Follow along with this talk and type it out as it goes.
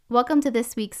Welcome to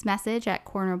this week's message at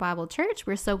Corner Bible Church.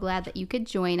 We're so glad that you could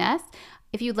join us.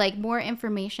 If you'd like more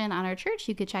information on our church,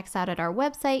 you could check us out at our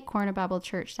website,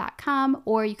 cornerbiblechurch.com,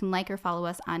 or you can like or follow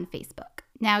us on Facebook.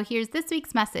 Now, here's this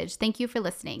week's message. Thank you for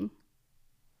listening.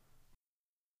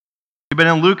 We've been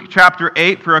in Luke chapter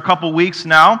 8 for a couple weeks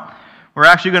now. We're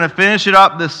actually going to finish it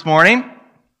up this morning.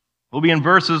 We'll be in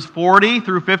verses 40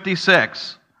 through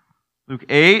 56. Luke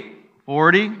 8,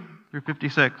 40 through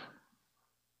 56.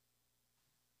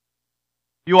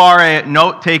 If you are a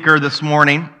note taker this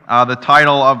morning, the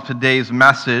title of today's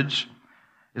message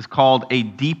is called A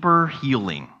Deeper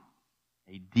Healing.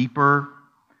 A Deeper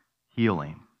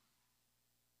Healing.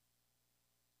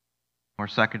 More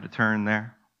second to turn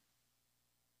there.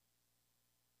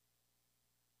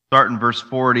 Start in verse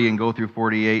 40 and go through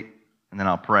 48, and then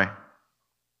I'll pray. It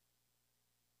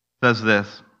says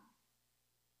this.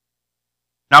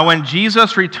 Now when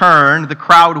Jesus returned, the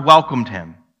crowd welcomed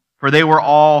him, for they were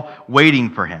all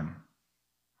waiting for him.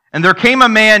 And there came a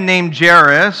man named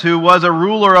Jairus, who was a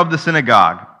ruler of the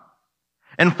synagogue.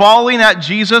 And falling at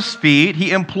Jesus' feet,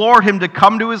 he implored him to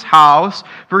come to his house,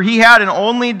 for he had an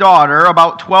only daughter,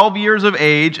 about 12 years of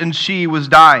age, and she was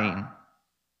dying.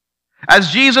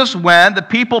 As Jesus went, the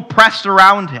people pressed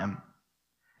around him.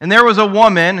 And there was a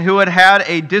woman who had had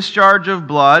a discharge of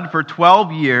blood for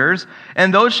 12 years,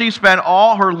 and though she spent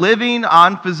all her living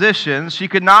on physicians, she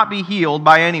could not be healed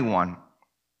by anyone.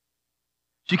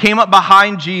 She came up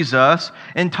behind Jesus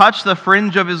and touched the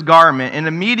fringe of his garment, and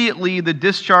immediately the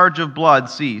discharge of blood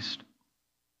ceased.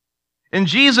 And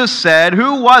Jesus said,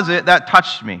 "Who was it that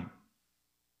touched me?"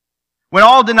 When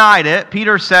all denied it,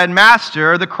 Peter said,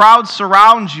 "Master, the crowd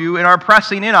surrounds you and are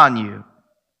pressing in on you."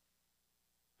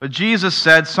 But Jesus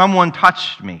said, "Someone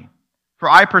touched me, for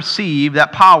I perceive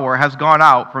that power has gone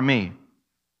out from me."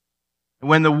 And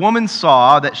when the woman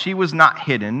saw that she was not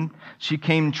hidden, she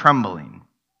came trembling.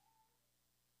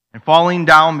 And falling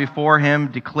down before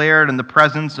him, declared in the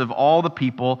presence of all the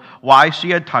people why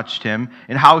she had touched him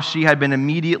and how she had been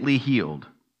immediately healed.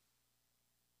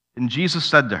 And Jesus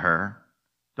said to her,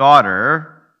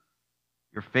 "Daughter,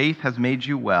 your faith has made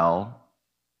you well.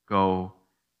 Go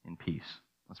in peace."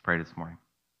 Let's pray this morning.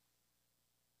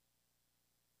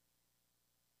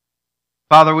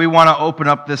 Father, we want to open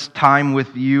up this time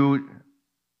with you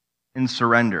in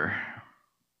surrender.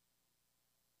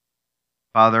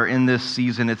 Father, in this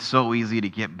season, it's so easy to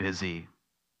get busy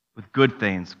with good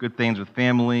things with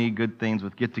family, good things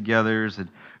with get-togethers,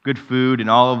 and good food, and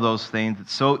all of those things.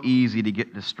 It's so easy to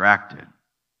get distracted.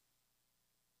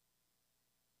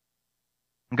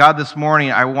 And God, this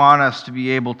morning, I want us to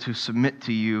be able to submit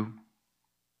to you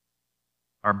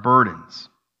our burdens,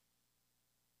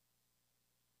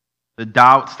 the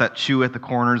doubts that chew at the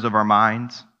corners of our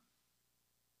minds,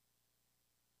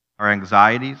 our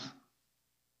anxieties.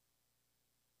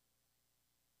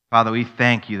 Father, we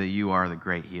thank you that you are the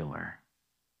great healer.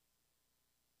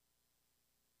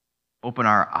 Open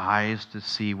our eyes to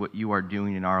see what you are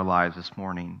doing in our lives this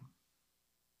morning.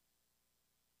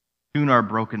 Tune our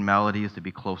broken melodies to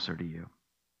be closer to you.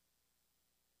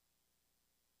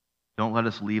 Don't let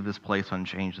us leave this place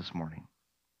unchanged this morning.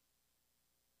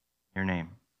 In your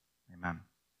name, amen.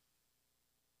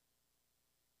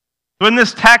 So in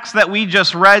this text that we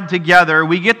just read together,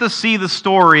 we get to see the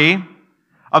story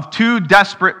of two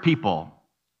desperate people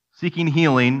seeking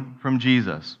healing from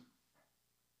Jesus.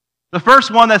 The first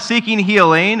one that's seeking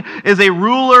healing is a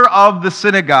ruler of the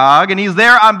synagogue, and he's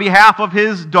there on behalf of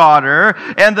his daughter.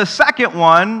 And the second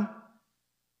one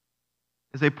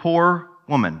is a poor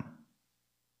woman.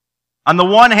 On the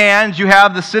one hand, you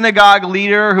have the synagogue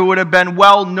leader who would have been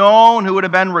well known, who would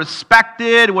have been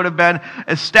respected, would have been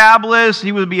established.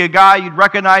 He would be a guy you'd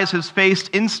recognize his face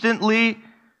instantly.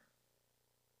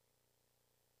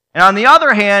 And on the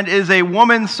other hand is a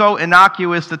woman so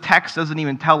innocuous the text doesn't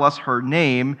even tell us her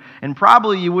name, and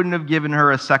probably you wouldn't have given her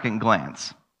a second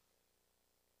glance.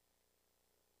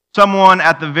 Someone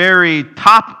at the very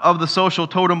top of the social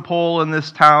totem pole in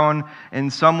this town,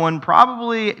 and someone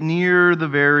probably near the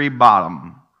very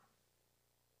bottom.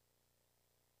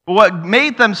 But what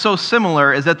made them so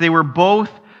similar is that they were both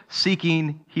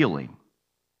seeking healing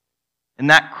in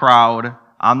that crowd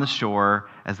on the shore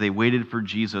as they waited for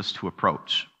Jesus to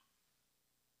approach.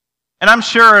 And I'm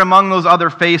sure among those other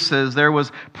faces, there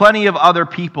was plenty of other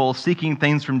people seeking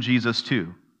things from Jesus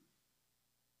too.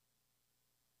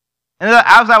 And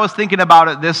as I was thinking about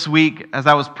it this week, as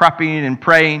I was prepping and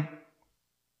praying,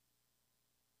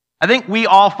 I think we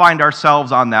all find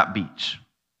ourselves on that beach.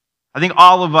 I think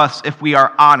all of us, if we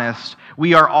are honest,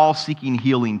 we are all seeking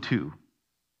healing too.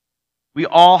 We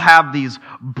all have these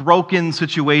broken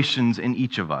situations in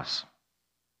each of us.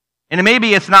 And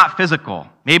maybe it's not physical.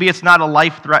 Maybe it's not a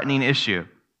life-threatening issue.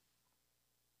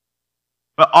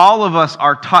 But all of us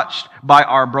are touched by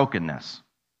our brokenness.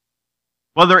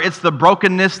 Whether it's the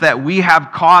brokenness that we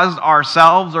have caused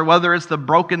ourselves or whether it's the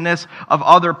brokenness of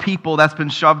other people that's been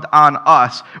shoved on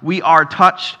us, we are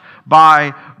touched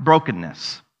by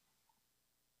brokenness.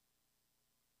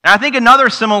 And I think another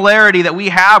similarity that we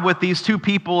have with these two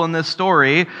people in this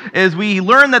story is we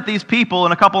learn that these people,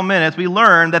 in a couple minutes, we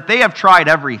learn that they have tried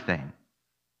everything.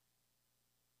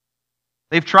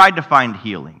 They've tried to find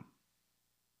healing.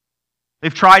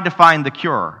 They've tried to find the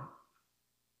cure.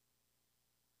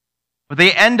 But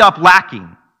they end up lacking.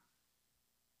 And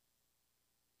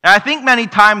I think many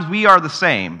times we are the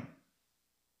same.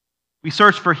 We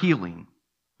search for healing.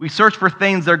 We search for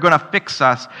things that are going to fix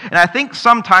us. And I think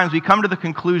sometimes we come to the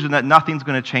conclusion that nothing's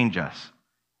going to change us.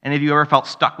 And have you ever felt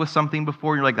stuck with something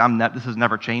before? You're like, this is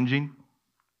never changing.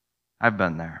 I've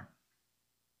been there.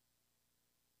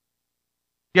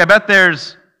 Yeah, I bet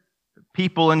there's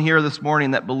people in here this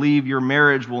morning that believe your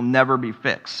marriage will never be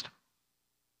fixed.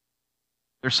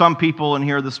 There's some people in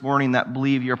here this morning that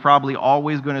believe you're probably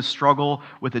always going to struggle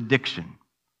with addiction.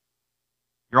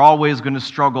 You're always going to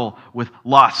struggle with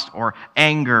lust or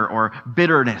anger or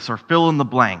bitterness or fill in the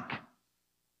blank.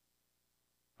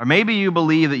 Or maybe you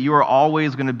believe that you are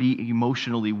always going to be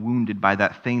emotionally wounded by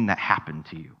that thing that happened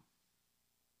to you.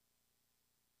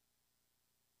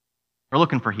 We're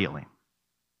looking for healing.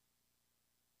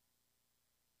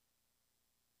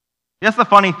 That's the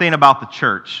funny thing about the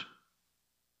church.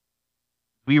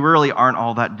 We really aren't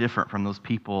all that different from those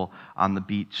people on the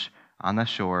beach, on the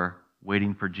shore,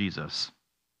 waiting for Jesus.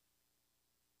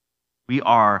 We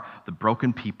are the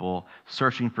broken people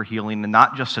searching for healing, and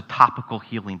not just a topical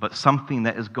healing, but something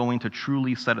that is going to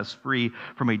truly set us free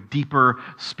from a deeper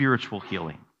spiritual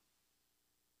healing.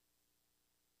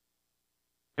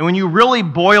 And when you really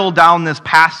boil down this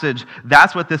passage,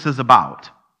 that's what this is about.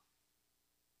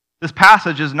 This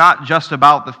passage is not just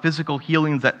about the physical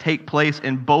healings that take place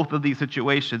in both of these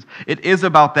situations. It is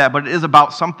about that, but it is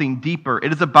about something deeper.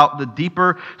 It is about the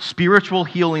deeper spiritual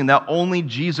healing that only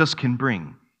Jesus can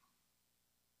bring.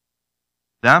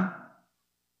 Them?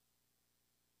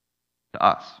 To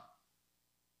us.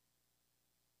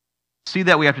 See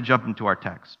that we have to jump into our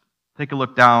text. Take a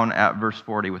look down at verse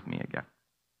 40 with me again.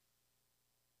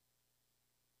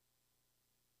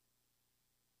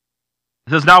 It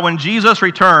says, "Now when Jesus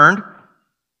returned,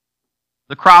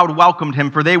 the crowd welcomed him,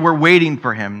 for they were waiting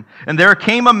for him. And there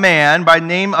came a man by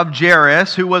name of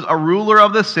Jairus, who was a ruler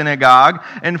of the synagogue,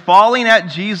 and falling at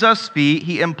Jesus' feet,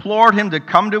 he implored him to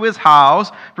come to his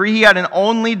house, for he had an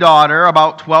only daughter,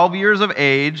 about 12 years of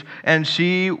age, and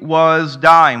she was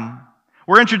dying."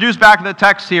 We're introduced back to the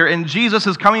text here, and Jesus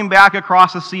is coming back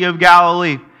across the Sea of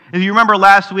Galilee. If you remember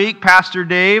last week, Pastor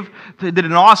Dave did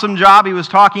an awesome job. He was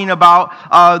talking about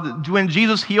when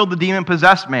Jesus healed the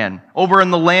demon-possessed man over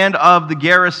in the land of the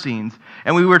Gerasenes.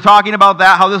 And we were talking about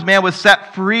that, how this man was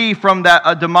set free from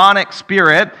that demonic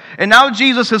spirit. And now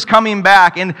Jesus is coming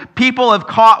back, and people have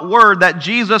caught word that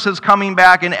Jesus is coming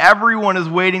back, and everyone is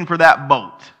waiting for that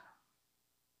boat.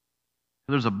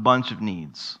 There's a bunch of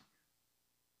needs.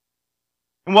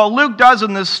 And what Luke does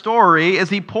in this story is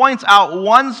he points out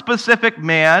one specific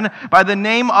man by the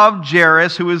name of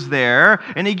Jairus who is there,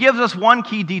 and he gives us one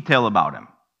key detail about him.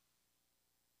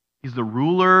 He's the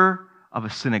ruler of a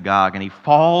synagogue, and he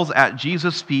falls at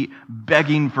Jesus' feet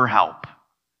begging for help.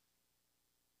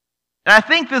 And I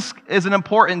think this is an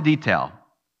important detail,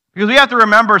 because we have to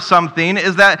remember something,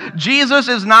 is that Jesus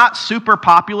is not super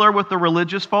popular with the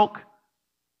religious folk.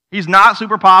 He's not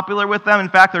super popular with them. In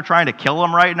fact, they're trying to kill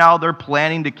him right now. They're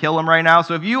planning to kill him right now.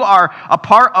 So if you are a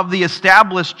part of the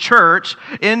established church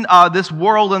in this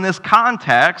world, in this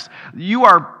context, you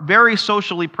are very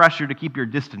socially pressured to keep your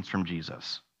distance from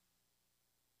Jesus.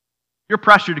 You're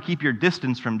pressured to keep your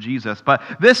distance from Jesus. But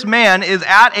this man is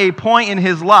at a point in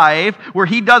his life where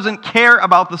he doesn't care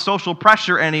about the social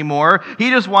pressure anymore. He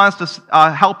just wants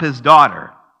to help his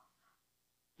daughter.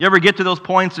 You ever get to those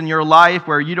points in your life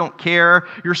where you don't care,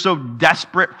 you're so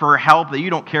desperate for help that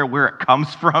you don't care where it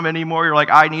comes from anymore? You're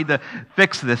like, I need to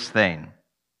fix this thing.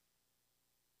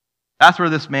 That's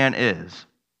where this man is.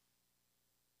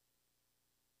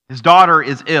 His daughter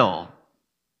is ill.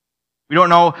 We don't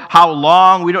know how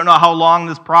long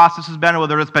this process has been,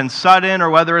 whether it's been sudden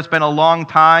or whether it's been a long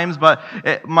time, but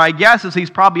my guess is he's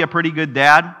probably a pretty good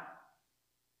dad.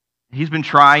 He's been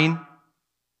trying.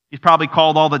 He's probably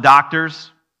called all the doctors.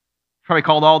 Probably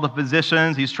called all the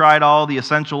physicians. He's tried all the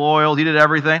essential oils. He did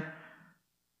everything.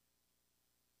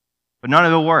 But none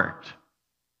of it worked.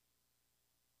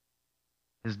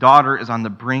 His daughter is on the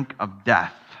brink of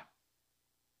death.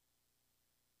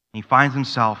 He finds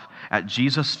himself at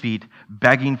Jesus' feet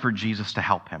begging for Jesus to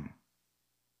help him.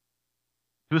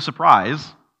 To his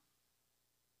surprise,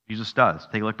 Jesus does.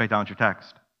 Take a look back down at your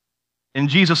text. And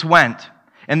Jesus went,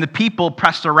 and the people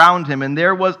pressed around him, and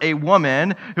there was a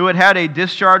woman who had had a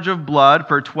discharge of blood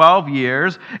for 12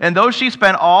 years, and though she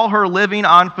spent all her living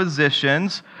on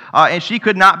physicians, and she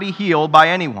could not be healed by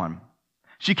anyone.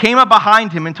 She came up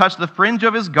behind him and touched the fringe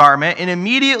of his garment, and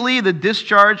immediately the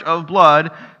discharge of blood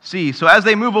ceased. So as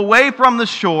they move away from the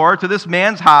shore to this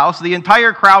man's house, the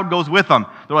entire crowd goes with them.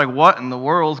 They're like, what in the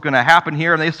world is going to happen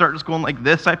here? And they start just going like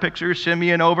this, I picture,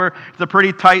 shimmying over. It's a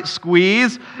pretty tight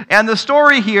squeeze. And the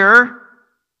story here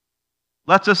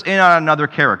lets us in on another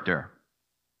character.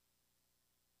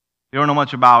 We don't know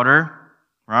much about her.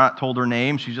 We're not told her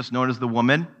name. She's just known as the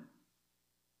woman.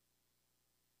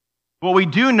 What we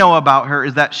do know about her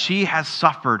is that she has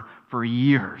suffered for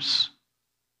years.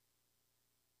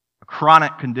 A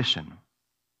chronic condition.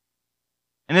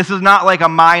 And this is not like a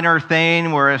minor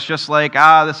thing where it's just like,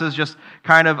 this is just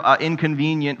kind of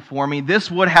inconvenient for me.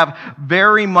 This would have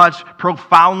very much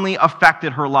profoundly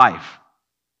affected her life.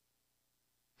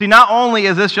 See, not only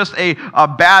is this just a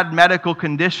bad medical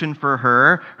condition for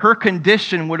her, her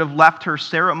condition would have left her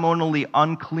ceremonially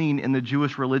unclean in the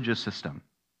Jewish religious system.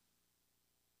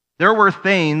 There were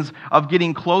things of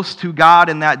getting close to God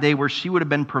in that day where she would have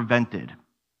been prevented.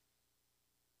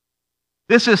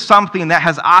 This is something that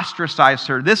has ostracized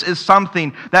her. This is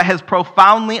something that has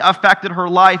profoundly affected her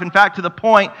life. In fact, to the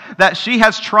point that she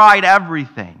has tried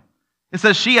everything. It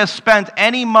says she has spent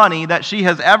any money that she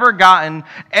has ever gotten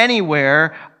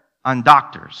anywhere on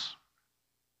doctors.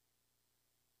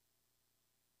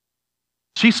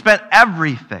 She spent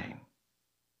everything.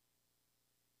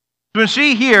 When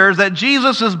she hears that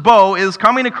Jesus' boat is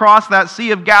coming across that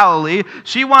Sea of Galilee,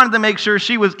 she wanted to make sure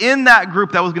she was in that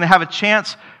group that was going to have a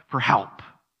chance for help.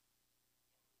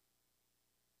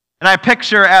 And I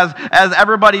picture as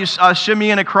everybody's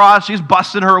shimmying across, she's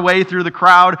busting her way through the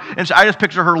crowd, and I just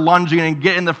picture her lunging and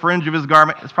getting the fringe of his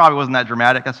garment. It probably wasn't that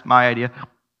dramatic. That's my idea.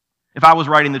 If I was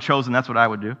writing The Chosen, that's what I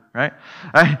would do, right?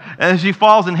 And she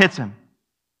falls and hits him.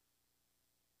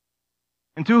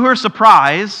 And to her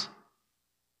surprise,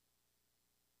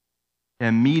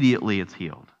 immediately it's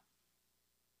healed.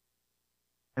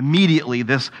 Immediately,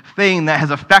 this thing that has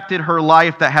affected her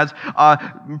life, that has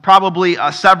probably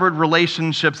severed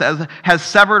relationships, has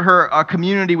severed her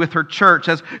community with her church,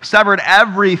 has severed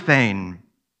everything,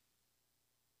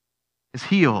 is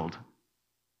healed,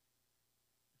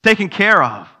 taken care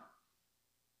of.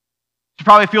 She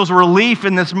probably feels relief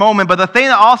in this moment, but the thing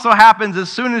that also happens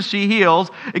as soon as she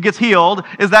gets healed,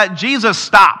 is that Jesus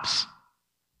stops.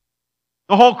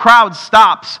 The whole crowd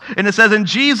stops. And it says, and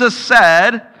Jesus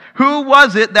said, who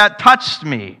was it that touched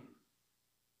me?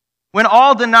 When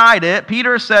all denied it,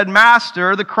 Peter said,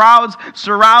 Master, the crowds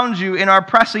surround you and are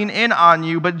pressing in on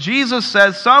you. But Jesus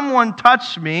says, someone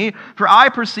touched me, for I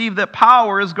perceive that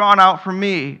power has gone out from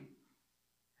me.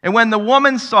 And when the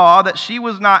woman saw that she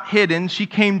was not hidden, she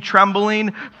came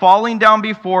trembling, falling down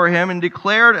before him, and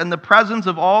declared in the presence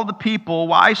of all the people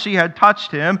why she had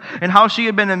touched him, and how she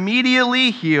had been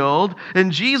immediately healed.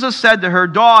 And Jesus said to her,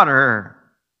 Daughter,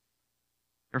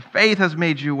 your faith has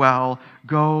made you well.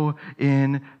 Go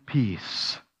in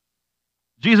peace.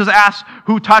 Jesus asked,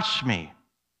 who touched me?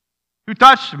 Who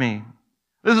touched me?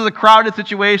 This is a crowded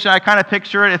situation. I kind of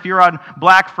picture it if you're on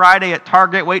Black Friday at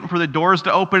Target waiting for the doors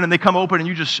to open and they come open and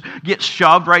you just get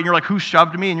shoved, right? And you're like, who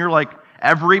shoved me? And you're like,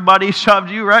 everybody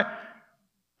shoved you, right?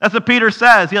 That's what Peter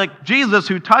says. He's like, Jesus,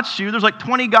 who touched you? There's like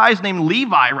 20 guys named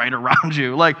Levi right around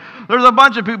you. Like, there's a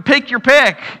bunch of people. Pick your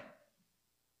pick.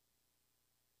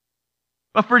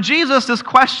 But for Jesus, this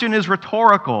question is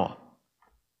rhetorical.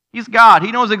 He's God.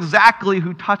 He knows exactly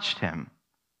who touched him.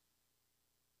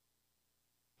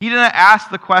 He didn't ask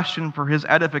the question for his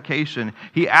edification.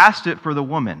 He asked it for the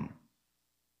woman.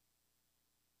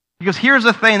 Because here's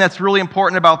the thing that's really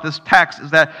important about this text,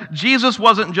 is that Jesus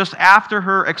wasn't just after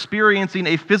her experiencing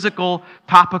a physical,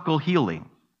 topical healing.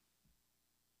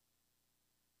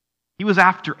 He was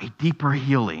after a deeper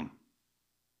healing,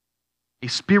 a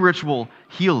spiritual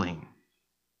healing.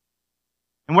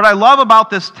 And what I love about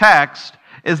this text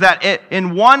is that it,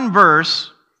 in one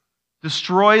verse,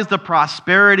 destroys the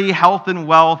prosperity, health, and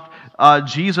wealth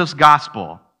Jesus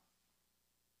gospel.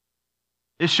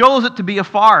 It shows it to be a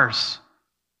farce.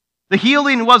 The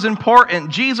healing was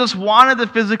important. Jesus wanted to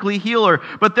physically heal her,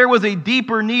 but there was a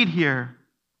deeper need here.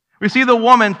 We see the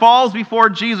woman falls before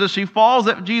Jesus. She falls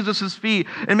at Jesus' feet,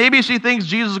 and maybe she thinks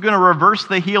Jesus is going to reverse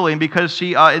the healing because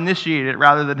she initiated it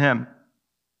rather than him.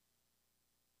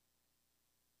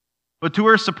 But to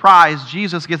her surprise,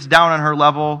 Jesus gets down on her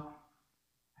level.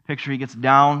 Picture he gets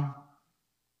down,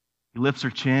 he lifts her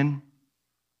chin.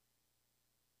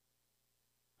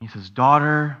 He says,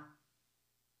 "Daughter,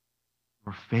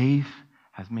 your faith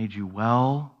has made you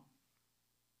well.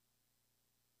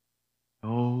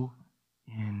 Go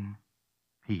in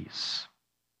peace."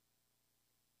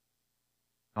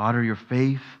 Daughter, your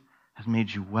faith has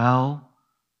made you well.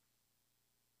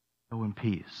 Go in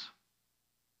peace.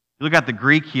 You look at the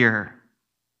Greek here,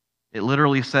 it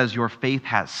literally says, your faith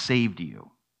has saved you.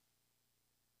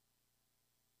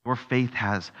 Your faith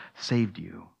has saved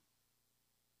you.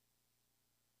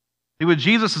 See, what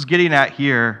Jesus is getting at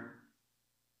here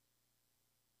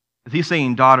is he's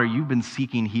saying, daughter, you've been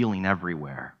seeking healing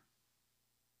everywhere.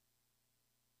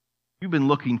 You've been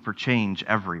looking for change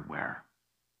everywhere.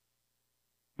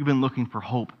 You've been looking for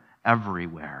hope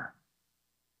everywhere.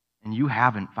 And you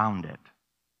haven't found it.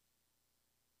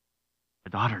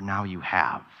 But daughter, now you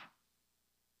have.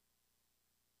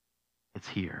 It's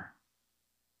here.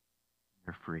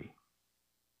 You're free.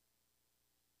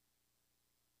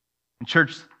 And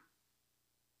church,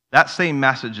 that same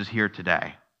message is here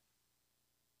today.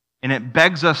 And it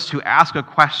begs us to ask a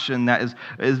question that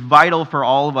is vital for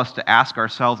all of us to ask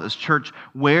ourselves as church.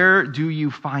 Where do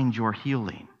you find your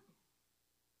healing?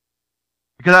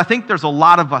 Because I think there's a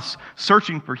lot of us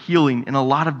searching for healing in a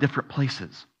lot of different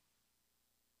places.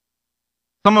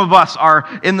 Some of us are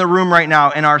in the room right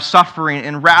now and are suffering,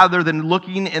 and rather than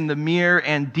looking in the mirror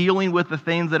and dealing with the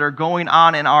things that are going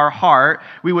on in our heart,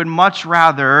 we would much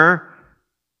rather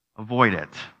avoid it.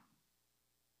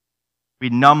 We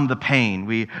numb the pain.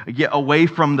 We get away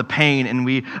from the pain and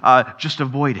we just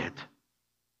avoid it.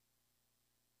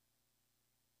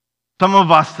 Some of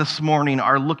us this morning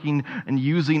are looking and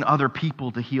using other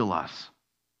people to heal us.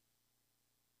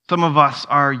 Some of us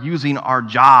are using our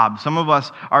jobs. Some of us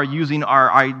are using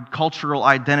our cultural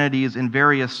identities in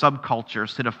various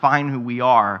subcultures to define who we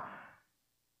are,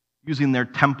 using their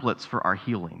templates for our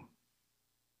healing.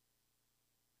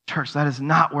 Church, that is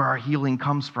not where our healing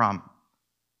comes from.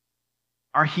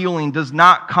 Our healing does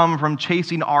not come from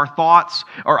chasing our thoughts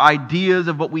or ideas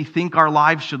of what we think our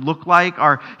lives should look like.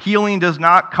 Our healing does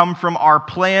not come from our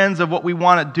plans of what we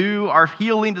want to do. Our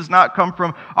healing does not come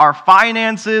from our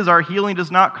finances. Our healing does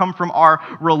not come from our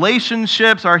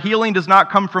relationships. Our healing does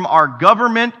not come from our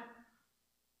government.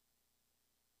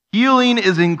 Healing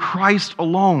is in Christ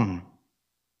alone.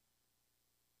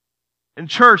 In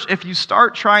church, if you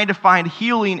start trying to find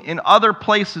healing in other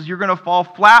places, you're going to fall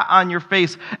flat on your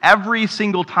face every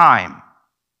single time.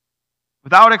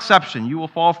 Without exception, you will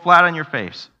fall flat on your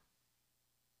face.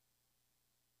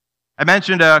 I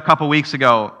mentioned a couple weeks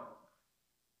ago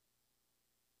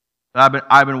that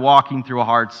I've been walking through a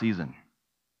hard season.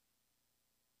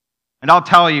 And I'll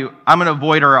tell you, I'm an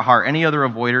avoider at heart. Any other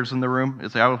avoiders in the room?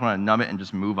 It's like, I just want to numb it and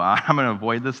just move on. I'm going to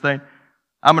avoid this thing.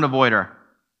 I'm an avoider.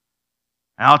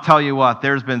 And I'll tell you what,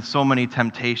 there's been so many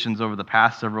temptations over the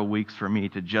past several weeks for me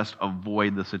to just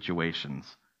avoid the situations,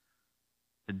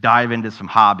 to dive into some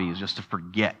hobbies, just to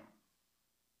forget.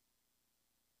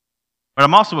 But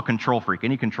I'm also a control freak.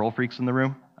 Any control freaks in the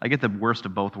room? I get the worst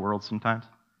of both worlds sometimes.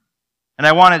 And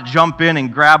I want to jump in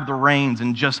and grab the reins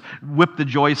and just whip the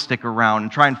joystick around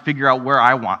and try and figure out where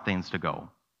I want things to go.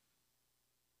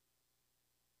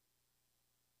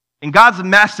 And God's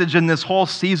message in this whole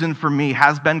season for me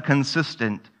has been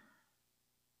consistent.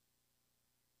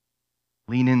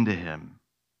 Lean into Him.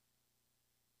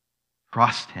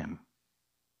 Trust Him.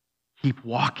 Keep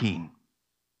walking.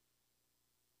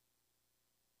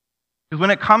 Because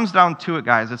when it comes down to it,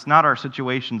 guys, it's not our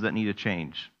situations that need to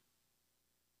change.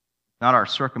 It's not our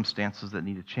circumstances that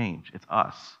need to change. It's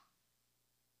us.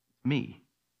 It's me.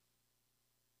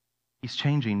 He's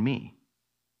changing me.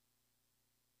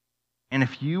 And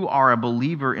if you are a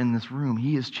believer in this room,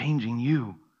 He is changing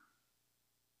you.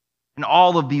 And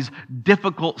all of these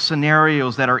difficult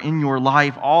scenarios that are in your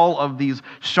life, all of these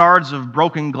shards of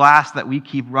broken glass that we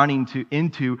keep running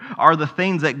into, are the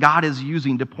things that God is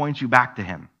using to point you back to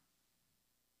Him.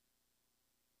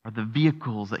 Are the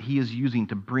vehicles that He is using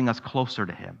to bring us closer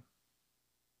to Him.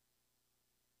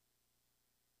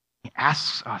 He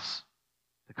asks us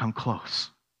to come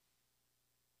close.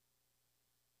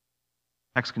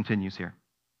 Text continues here.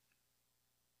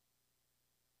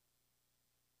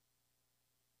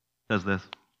 It says this.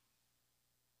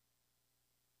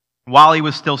 While he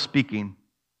was still speaking,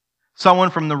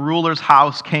 someone from the ruler's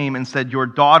house came and said, "Your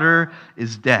daughter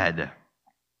is dead.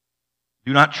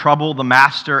 Do not trouble the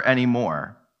master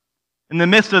anymore." In the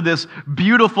midst of this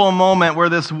beautiful moment where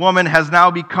this woman has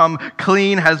now become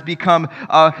clean, has become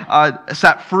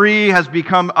set free, has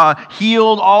become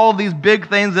healed, all of these big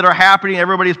things that are happening,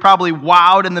 everybody's probably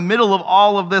wowed. In the middle of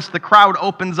all of this, the crowd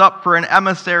opens up for an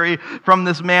emissary from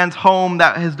this man's home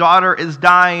that his daughter is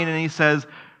dying, and he says,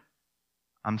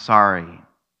 I'm sorry.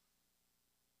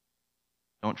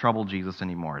 Don't trouble Jesus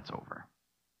anymore. It's over.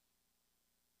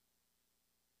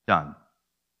 Done.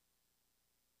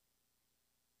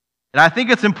 And I think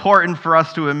it's important for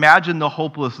us to imagine the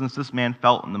hopelessness this man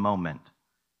felt in the moment.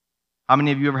 How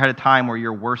many of you ever had a time where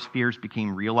your worst fears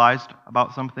became realized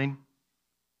about something?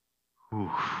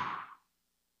 Oof.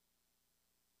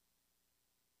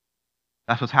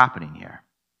 That's what's happening here.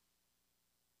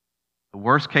 The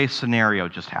worst case scenario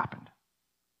just happened.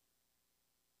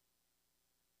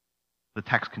 The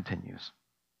text continues.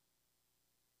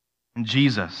 And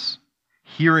Jesus,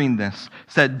 hearing this,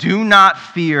 said, do not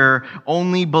fear,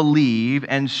 only believe,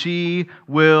 and she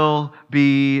will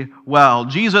be well.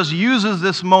 Jesus uses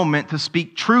this moment to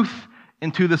speak truth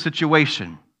into the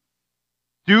situation.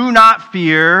 Do not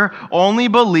fear, only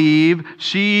believe,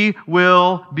 she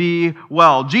will be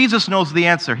well. Jesus knows the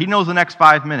answer. He knows the next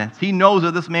 5 minutes. He knows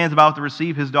that this man's about to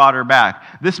receive his daughter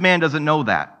back. This man doesn't know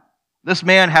that. This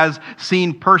man has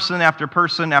seen person after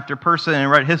person after person and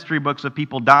read history books of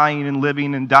people dying and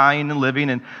living and dying and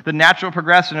living. And the natural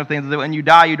progression of things is that when you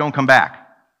die, you don't come back.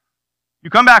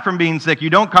 You come back from being sick. You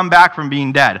don't come back from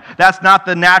being dead. That's not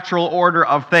the natural order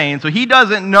of things. So he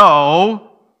doesn't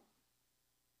know.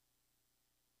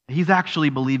 He's actually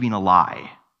believing a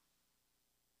lie.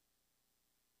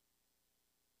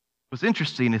 What's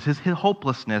interesting is his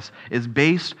hopelessness is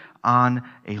based on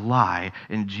a lie,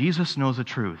 and Jesus knows the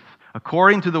truth.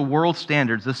 According to the world's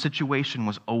standards, this situation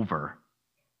was over.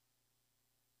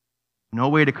 No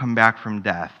way to come back from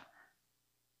death.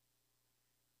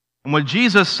 And what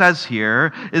Jesus says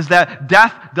here is that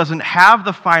death doesn't have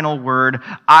the final word,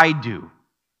 I do.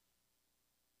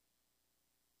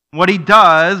 What he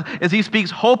does is he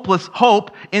speaks hope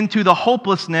into the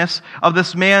hopelessness of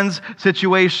this man's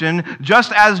situation,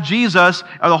 just as Jesus,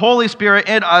 or the Holy Spirit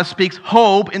in us, speaks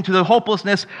hope into the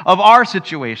hopelessness of our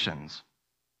situations.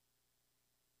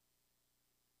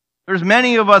 There's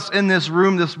many of us in this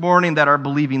room this morning that are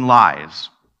believing lies.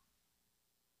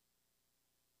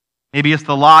 Maybe it's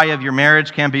the lie of your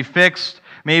marriage can't be fixed.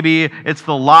 Maybe it's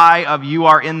the lie of you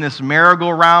are in this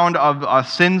merry-go-round of a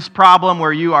sins problem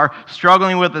where you are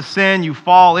struggling with a sin, you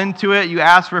fall into it, you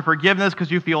ask for forgiveness because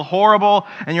you feel horrible,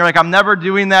 and you're like, I'm never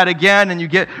doing that again, and you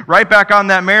get right back on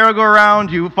that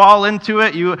merry-go-round, you fall into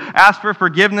it, you ask for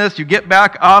forgiveness, you get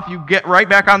back up, you get right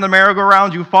back on the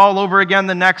merry-go-round, you fall over again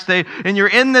the next day, and you're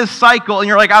in this cycle, and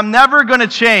you're like, I'm never going to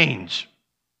change.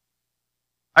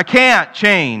 I can't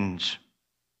change.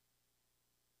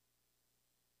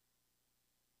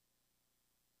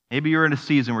 Maybe you're in a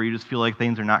season where you just feel like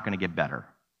things are not going to get better.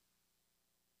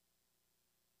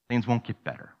 Things won't get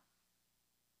better.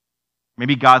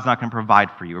 Maybe God's not going to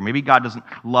provide for you, or maybe God doesn't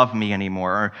love me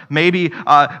anymore, or maybe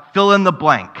fill in the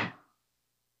blank.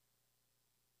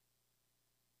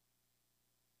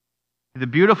 The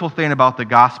beautiful thing about the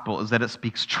gospel is that it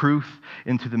speaks truth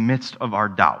into the midst of our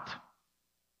doubt.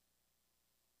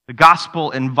 The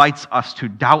gospel invites us to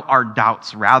doubt our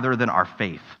doubts rather than our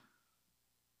faith.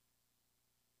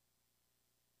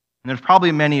 And there's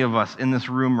probably many of us in this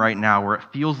room right now where it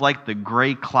feels like the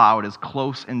gray cloud is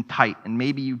close and tight, and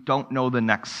maybe you don't know the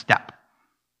next step.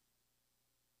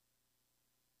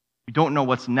 You don't know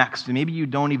what's next, and maybe you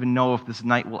don't even know if this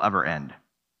night will ever end.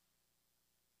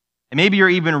 And maybe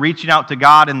you're even reaching out to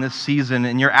God in this season,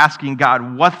 and you're asking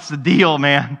God, what's the deal,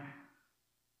 man?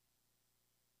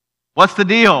 What's the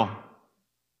deal?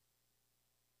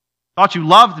 Thought you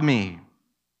loved me.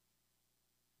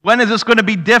 When is this going to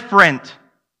be different?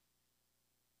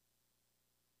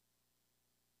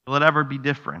 Will it ever be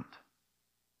different?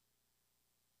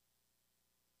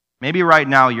 Maybe right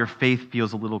now your faith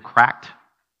feels a little cracked.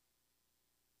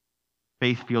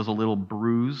 Faith feels a little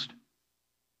bruised.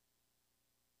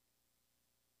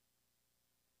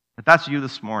 If that's you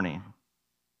this morning,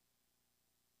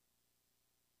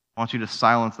 I want you to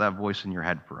silence that voice in your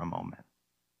head for a moment.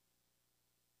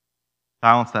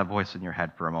 Silence that voice in your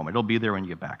head for a moment. It'll be there when you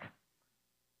get back.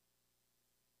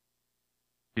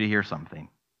 You hear something.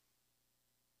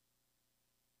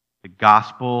 The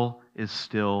gospel is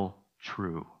still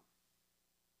true.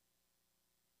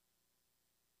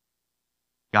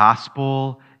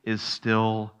 Gospel is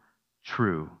still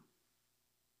true.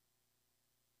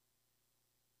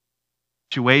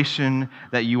 Situation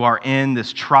that you are in,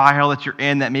 this trial that you're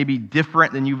in that may be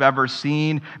different than you've ever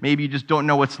seen, maybe you just don't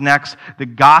know what's next. The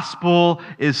gospel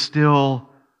is still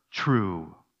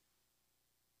true.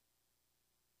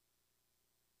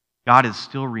 God is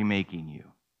still remaking you.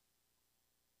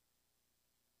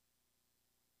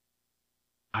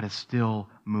 God is still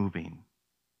moving.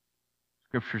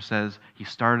 Scripture says he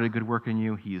started a good work in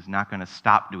you. He is not going to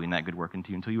stop doing that good work into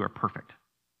you until you are perfect.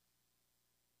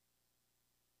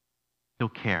 Still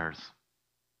cares.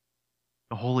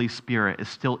 The Holy Spirit is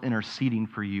still interceding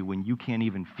for you when you can't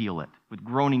even feel it, with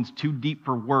groanings too deep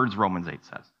for words, Romans 8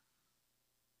 says.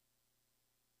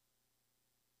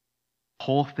 The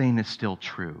whole thing is still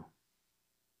true.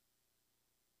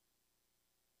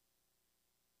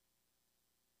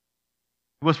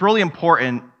 What's really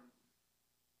important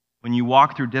when you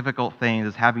walk through difficult things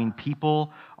is having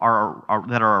people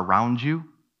that are around you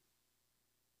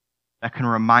that can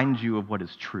remind you of what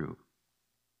is true,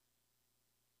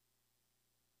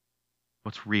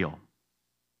 what's real.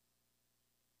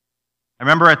 I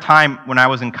remember a time when I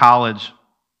was in college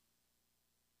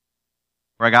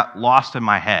where I got lost in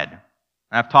my head. And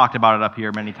I've talked about it up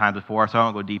here many times before, so I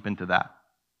won't go deep into that.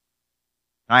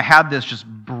 And I had this just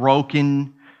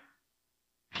broken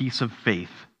piece of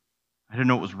faith. I didn't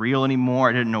know it was real anymore.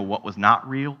 I didn't know what was not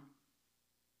real. I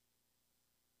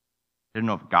didn't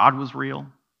know if God was real.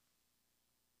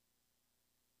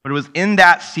 But it was in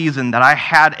that season that I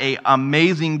had an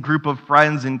amazing group of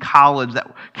friends in college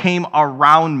that came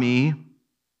around me,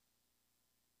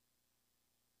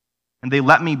 and they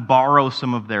let me borrow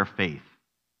some of their faith.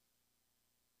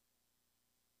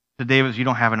 So Davis, you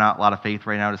don't have a lot of faith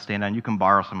right now to stand on. You can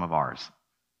borrow some of ours.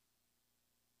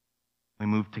 We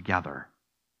moved together.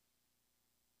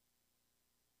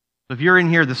 So if you're in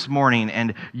here this morning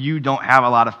and you don't have a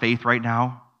lot of faith right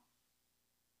now,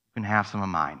 you can have some of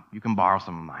mine. You can borrow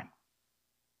some of mine.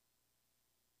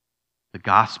 The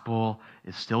gospel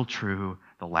is still true.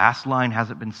 The last line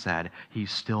hasn't been said.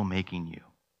 He's still making you.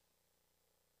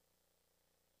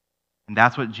 And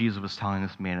that's what Jesus was telling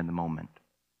this man in the moment.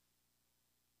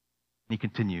 And he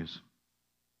continues.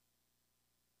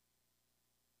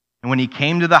 And when he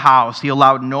came to the house, he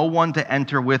allowed no one to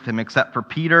enter with him except for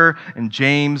Peter and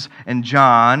James and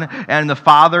John and the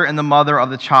father and the mother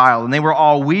of the child. And they were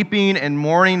all weeping and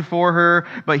mourning for her.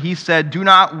 But he said, "Do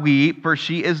not weep, for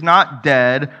she is not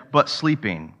dead, but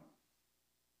sleeping."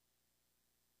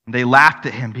 And they laughed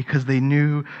at him because they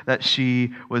knew that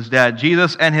she was dead.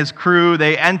 Jesus and his crew,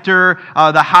 they enter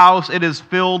the house. It is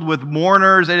filled with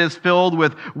mourners. It is filled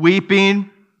with weeping.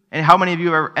 And how many of you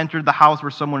have ever entered the house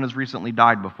where someone has recently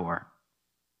died before?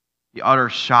 The utter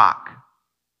shock.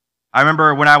 I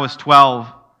remember when I was 12,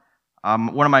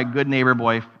 one of my good neighbor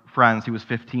boy friends, he was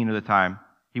 15 at the time,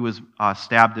 he was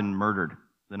stabbed and murdered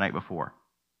the night before.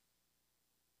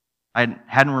 I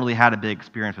hadn't really had a big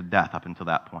experience with death up until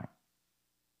that point.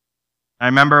 I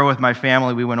remember with my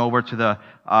family, we went over to the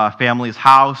family's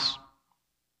house,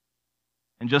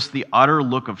 and just the utter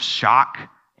look of shock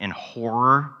and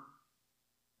horror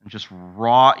and just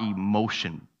raw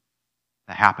emotion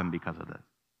that happened because of this.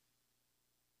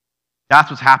 That's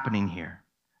what's happening here.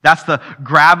 That's the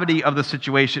gravity of the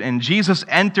situation. And Jesus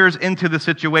enters into the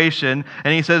situation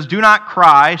and he says, "Do not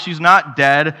cry. She's not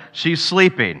dead. She's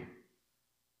sleeping."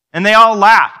 And they all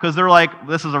laugh because they're like,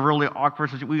 "This is a really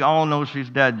awkward situation. We all know she's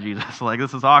dead, Jesus. Like,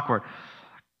 this is awkward."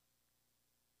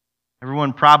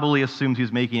 Everyone probably assumes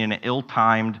he's making an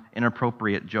ill-timed,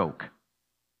 inappropriate joke.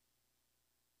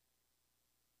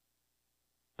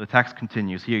 The text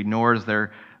continues. He ignores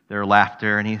their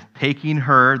laughter, and he's taking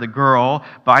her, the girl,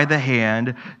 by the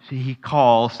hand. He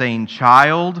calls, saying,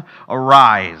 "Child,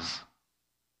 arise."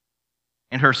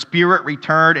 And her spirit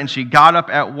returned, and she got up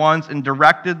at once and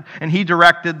he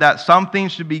directed that something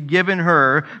should be given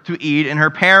her to eat. And her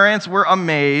parents were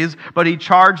amazed, but he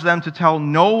charged them to tell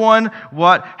no one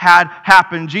what had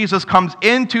happened. Jesus comes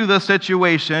into the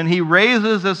situation. He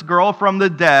raises this girl from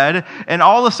the dead, and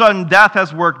all of a sudden death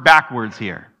has worked backwards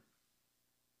here.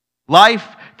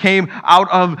 Life came out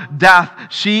of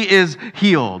death. She is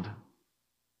healed.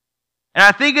 And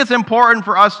I think it's important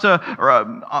for us to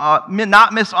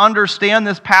not misunderstand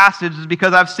this passage, is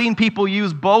because I've seen people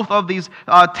use both of these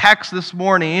texts this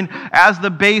morning as the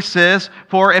basis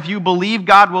for, if you believe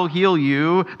God will heal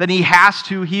you, then he has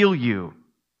to heal you.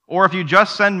 Or if you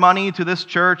just send money to this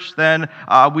church, then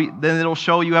it'll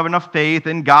show you have enough faith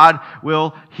and God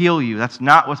will heal you. That's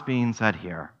not what's being said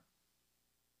here.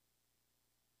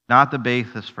 Not the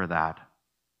basis for that.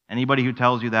 Anybody who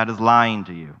tells you that is lying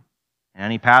to you. And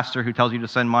any pastor who tells you to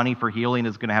send money for healing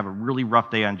is going to have a really rough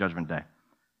day on Judgment Day.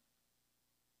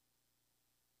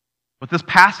 What this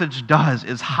passage does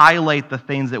is highlight the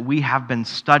things that we have been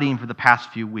studying for the past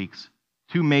few weeks.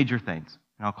 Two major things.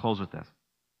 And I'll close with this.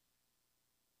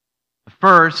 The The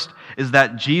first is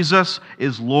that Jesus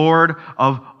is Lord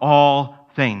of all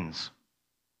things.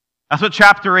 That's what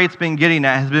chapter 8's been getting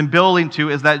at, has been building to,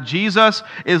 is that Jesus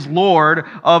is Lord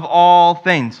of all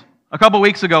things. A couple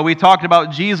weeks ago, we talked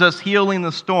about Jesus healing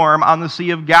the storm on the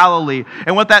Sea of Galilee.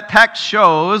 And what that text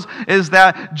shows is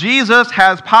that Jesus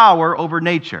has power over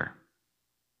nature.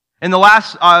 In the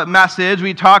last message,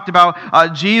 we talked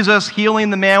about Jesus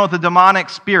healing the man with a demonic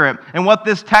spirit. And what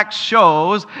this text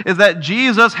shows is that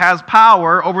Jesus has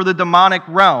power over the demonic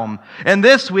realm. And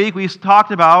this week, we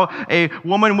talked about a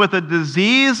woman with a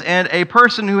disease and a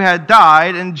person who had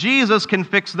died, and Jesus can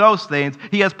fix those things.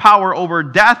 He has power over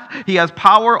death. He has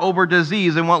power over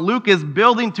disease. And what Luke is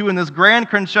building to in this grand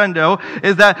crescendo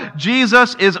is that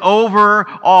Jesus is over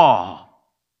all.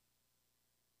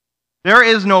 There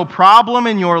is no problem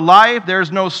in your life.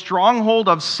 There's no stronghold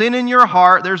of sin in your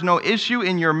heart. There's no issue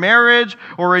in your marriage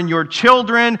or in your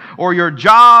children or your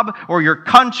job or your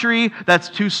country that's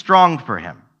too strong for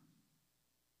him.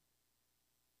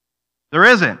 There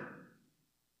isn't.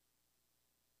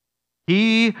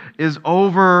 He is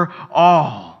over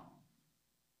all.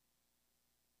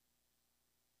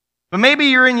 But maybe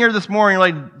you're in here this morning, you're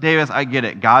like, Davis, I get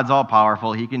it. God's all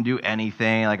powerful. He can do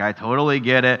anything. Like, I totally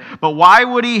get it. But why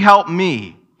would he help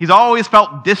me? He's always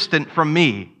felt distant from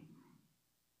me.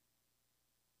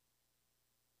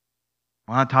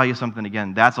 I want to tell you something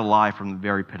again. That's a lie from the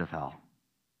very pit of hell.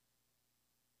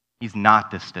 He's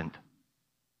not distant.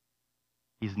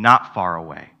 He's not far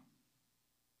away.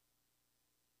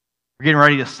 We're getting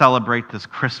ready to celebrate this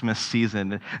Christmas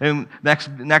season. And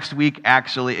next week,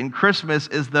 actually, and Christmas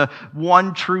is the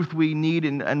one truth we need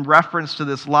in reference to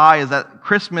this lie, is that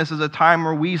Christmas is a time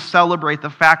where we celebrate the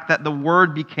fact that the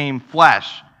Word became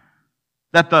flesh.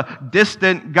 That the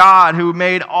distant God who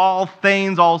made all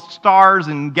things, all stars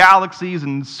and galaxies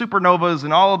and supernovas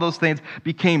and all of those things,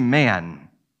 became man.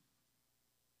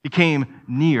 Became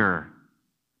near.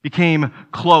 Became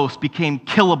close. Became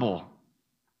killable.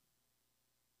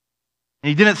 And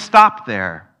he didn't stop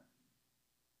there.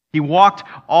 He walked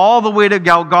all the way to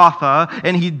Golgotha,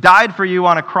 and he died for you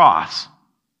on a cross.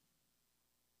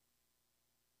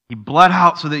 He bled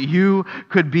out so that you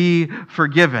could be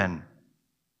forgiven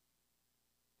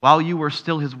while you were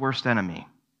still his worst enemy.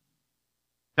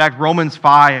 In fact, Romans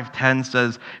 5:10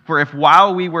 says, "For if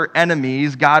while we were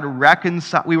enemies,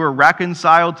 we were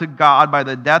reconciled to God by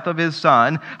the death of his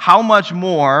Son, how much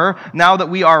more, now that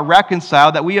we are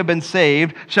reconciled, that we have been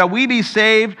saved, shall we be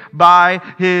saved by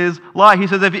his life?" He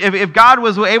says, if God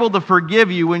was able to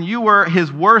forgive you when you were his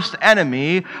worst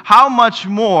enemy, how much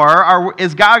more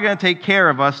is God going to take care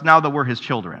of us now that we're his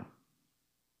children?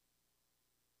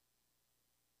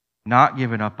 Not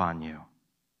giving up on you.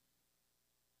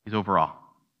 He's over all.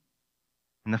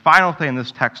 And the final thing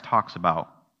this text talks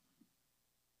about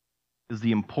is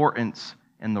the importance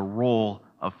and the role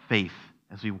of faith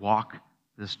as we walk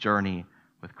this journey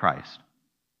with Christ.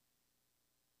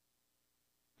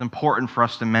 It's important for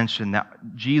us to mention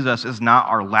that Jesus is not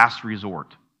our last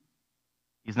resort.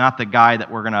 He's not the guy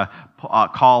that we're going to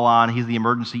call on. He's the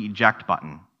emergency eject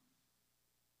button.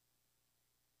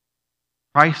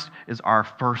 Christ is our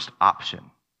first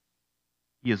option.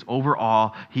 He is over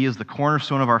all. He is the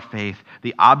cornerstone of our faith,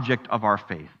 the object of our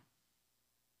faith.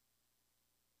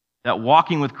 That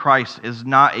walking with Christ is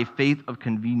not a faith of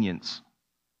convenience.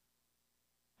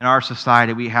 In our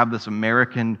society, we have this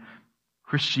American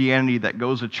Christianity that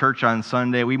goes to church on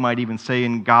Sunday. We might even say,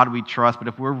 "In God we trust," but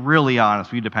if we're really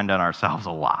honest, we depend on ourselves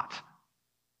a lot.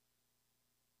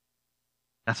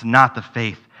 That's not the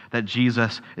faith that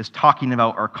Jesus is talking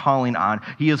about or calling on.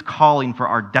 He is calling for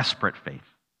our desperate faith.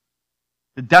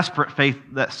 The desperate faith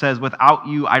that says, "Without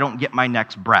you, I don't get my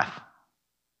next breath."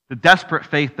 The desperate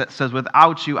faith that says,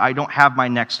 "Without you, I don't have my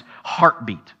next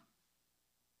heartbeat."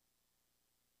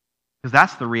 Because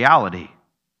that's the reality.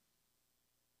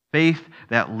 Faith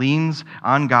that leans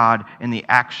on God in the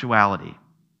actuality.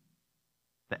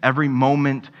 That every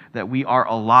moment that we are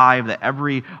alive, that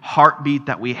every heartbeat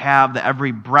that we have, that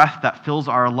every breath that fills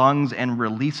our lungs and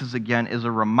releases again is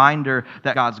a reminder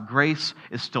that God's grace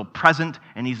is still present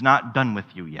and he's not done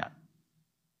with you yet.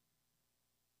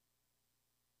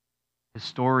 His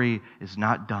story is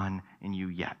not done in you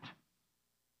yet.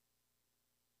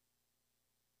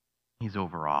 He's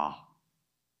over all.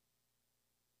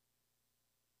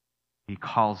 He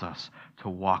calls us to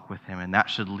walk with him, and that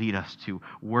should lead us to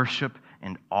worship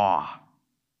and awe.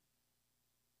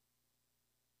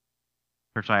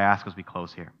 Church, I ask as we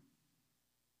close here,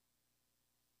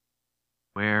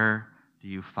 where do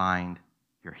you find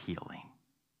your healing?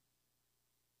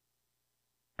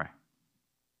 Pray.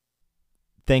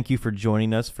 Thank you for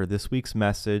joining us for this week's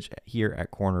message here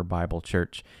at Corner Bible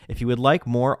Church. If you would like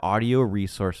more audio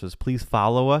resources, please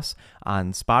follow us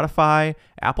on Spotify,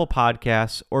 Apple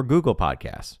Podcasts, or Google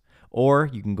Podcasts. Or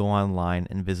you can go online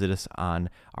and visit us on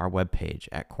our webpage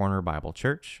at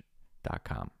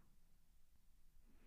cornerbiblechurch.com.